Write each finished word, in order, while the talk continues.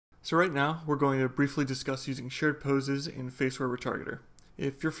So right now, we're going to briefly discuss using shared poses in Faceware Retargeter.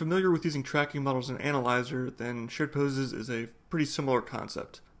 If you're familiar with using tracking models in Analyzer, then shared poses is a pretty similar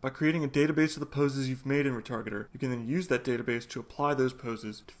concept. By creating a database of the poses you've made in Retargeter, you can then use that database to apply those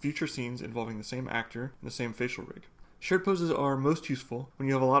poses to future scenes involving the same actor and the same facial rig. Shared poses are most useful when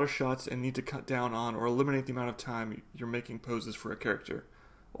you have a lot of shots and need to cut down on or eliminate the amount of time you're making poses for a character,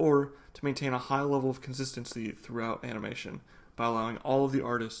 or to maintain a high level of consistency throughout animation by allowing all of the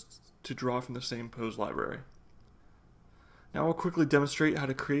artists to draw from the same pose library. Now I'll quickly demonstrate how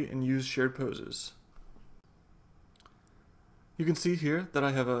to create and use shared poses. You can see here that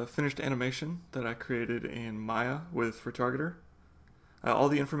I have a finished animation that I created in Maya with Retargeter. All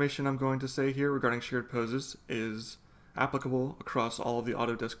the information I'm going to say here regarding shared poses is applicable across all of the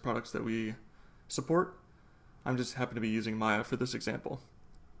Autodesk products that we support. I'm just happen to be using Maya for this example.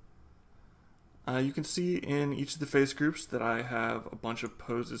 You can see in each of the face groups that I have a bunch of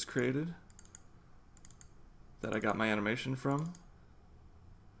poses created that I got my animation from.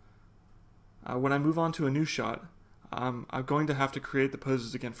 When I move on to a new shot, I'm going to have to create the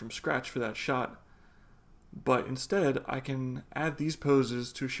poses again from scratch for that shot, but instead I can add these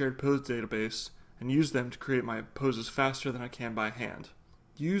poses to a shared pose database and use them to create my poses faster than I can by hand.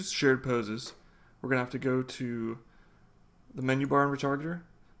 To use shared poses, we're going to have to go to the menu bar in Retargeter,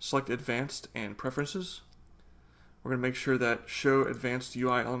 select Advanced and Preferences. We're going to make sure that Show Advanced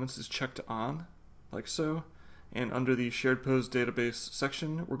UI Elements is checked on, like so, and under the Shared Pose Database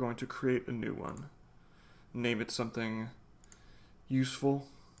section, we're going to create a new one. Name it something useful.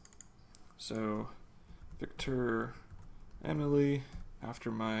 So, Victor Emily, after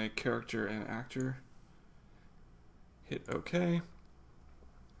my character and actor. Hit OK.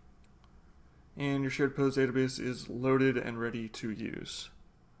 And your shared pose database is loaded and ready to use.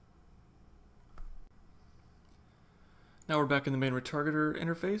 Now we're back in the main Retargeter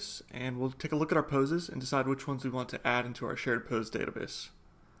interface, and we'll take a look at our poses and decide which ones we want to add into our shared pose database.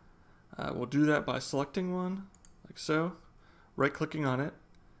 We'll do that by selecting one, like so, right-clicking on it,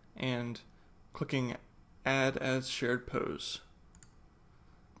 and clicking Add as Shared Pose.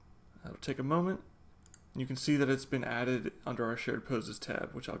 That'll take a moment, and you can see that it's been added under our Shared Poses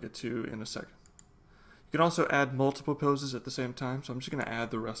tab, which I'll get to in a second. You can also add multiple poses at the same time, so I'm just going to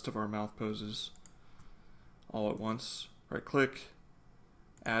add the rest of our mouth poses all at once. Right-click,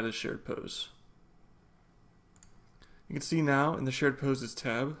 Add as Shared Pose. You can see now in the Shared Poses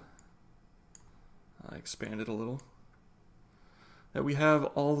tab, I expand it a little, that we have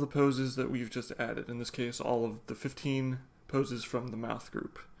all of the poses that we've just added. In this case, all of the 15 poses from the mouth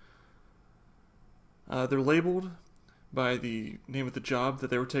group. They're labeled by the name of the job that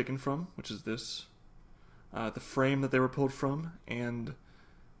they were taken from, which is this, the frame that they were pulled from, and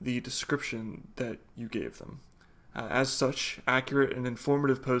the description that you gave them. As such, accurate and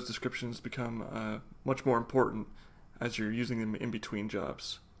informative pose descriptions become much more important as you're using them in between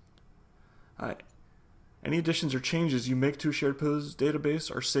jobs. Any additions or changes you make to a shared pose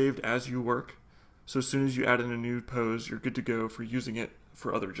database are saved as you work, so as soon as you add in a new pose, you're good to go for using it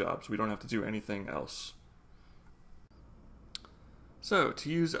for other jobs. We don't have to do anything else. So, to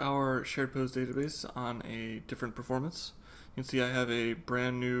use our shared pose database on a different performance, you can see I have a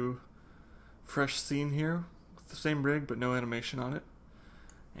brand new, fresh scene here, with the same rig but no animation on it.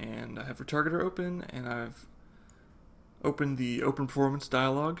 And I have Retargeter open, and I've opened the Open Performance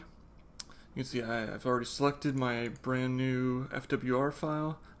dialog. You can see I've already selected my brand new FWR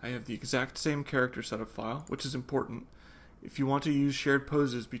file. I have the exact same character setup file, which is important. If you want to use shared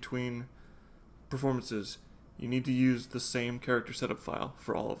poses between performances, you need to use the same character setup file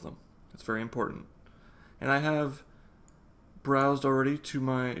for all of them. It's very important. And I have browsed already to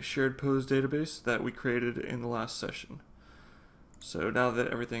my shared pose database that we created in the last session. So now that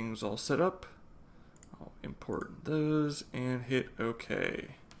everything's all set up, I'll import those and hit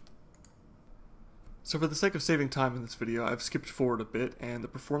OK. So for the sake of saving time in this video, I've skipped forward a bit, and the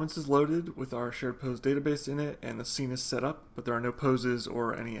performance is loaded with our shared pose database in it, and the scene is set up, but there are no poses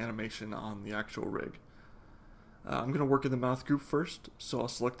or any animation on the actual rig. I'm going to work in the mouth group first, so I'll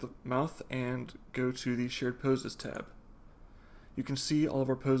select the mouth and go to the Shared Poses tab. You can see all of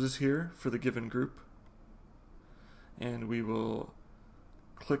our poses here for the given group, and we will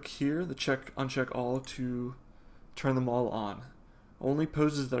click here, the uncheck all, to turn them all on. Only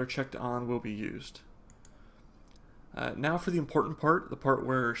poses that are checked on will be used. Now for the important part, the part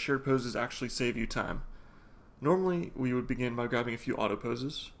where shared poses actually save you time. Normally we would begin by grabbing a few auto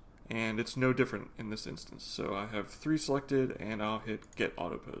poses, and it's no different in this instance. So I have 3 selected, and I'll hit Get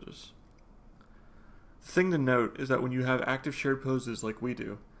Auto Poses. The thing to note is that when you have active shared poses like we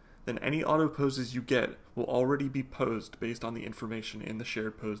do, then any auto poses you get will already be posed based on the information in the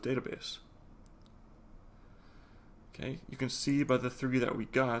shared pose database. Okay, you can see by the 3 that we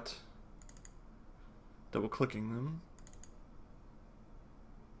got, double clicking them,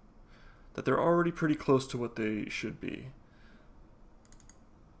 that they're already pretty close to what they should be.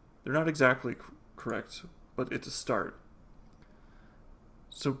 They're not exactly correct, but it's a start.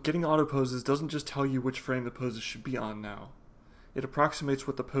 So getting auto poses doesn't just tell you which frame the poses should be on now. It approximates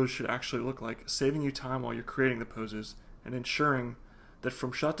what the pose should actually look like, saving you time while you're creating the poses and ensuring that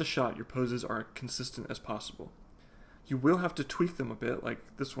from shot to shot your poses are consistent as possible. You will have to tweak them a bit, like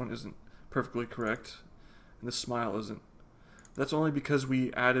this one isn't perfectly correct and the smile isn't. That's only because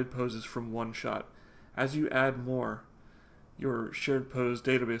we added poses from one shot. As you add more, your shared pose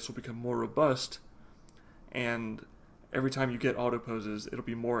database will become more robust, and every time you get auto poses, it'll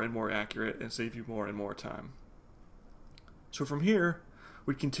be more and more accurate and save you more and more time. So from here,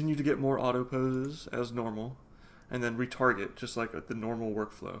 we'd continue to get more auto poses as normal, and then retarget, just like the normal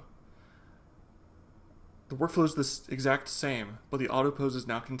workflow. The workflow is the exact same, but the auto poses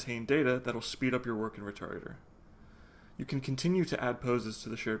now contain data that'll speed up your work in Retargeter. You can continue to add poses to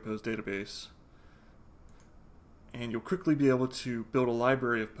the shared pose database, and you'll quickly be able to build a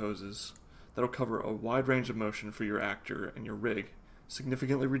library of poses that'll cover a wide range of motion for your actor and your rig,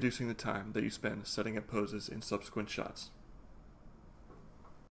 significantly reducing the time that you spend setting up poses in subsequent shots.